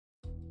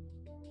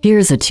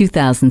Here's a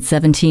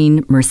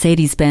 2017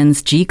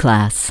 Mercedes-Benz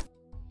G-Class.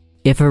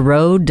 If a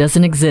road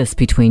doesn't exist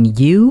between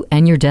you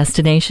and your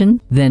destination,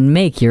 then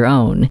make your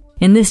own.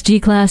 In this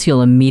G-Class,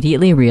 you'll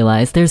immediately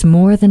realize there's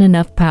more than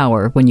enough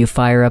power when you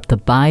fire up the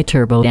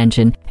bi-turbo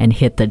engine and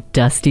hit the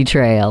dusty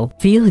trail.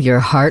 Feel your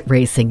heart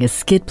racing as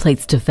skid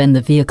plates defend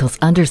the vehicle's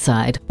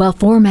underside, while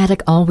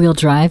 4MATIC all-wheel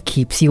drive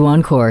keeps you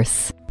on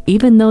course.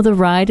 Even though the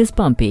ride is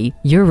bumpy,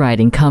 you're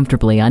riding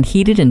comfortably on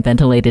heated and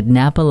ventilated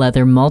Napa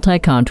leather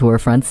multi-contour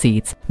front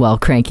seats while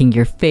cranking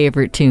your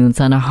favorite tunes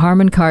on a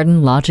Harman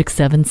Kardon Logic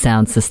 7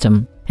 sound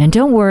system. And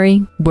don't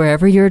worry,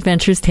 wherever your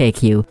adventures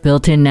take you,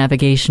 built-in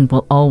navigation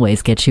will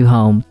always get you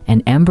home,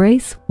 and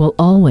mbrace will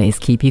always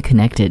keep you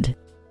connected.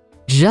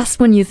 Just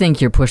when you think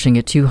you're pushing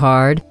it too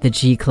hard, the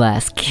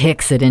G-Class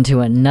kicks it into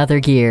another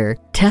gear.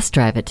 Test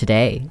drive it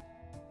today.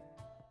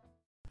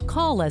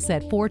 Call us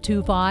at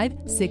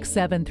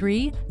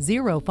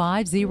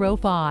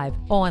 425-673-0505,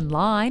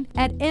 online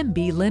at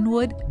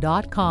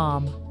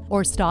mblynnwood.com,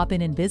 or stop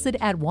in and visit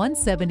at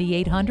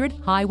 17800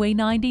 Highway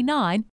 99,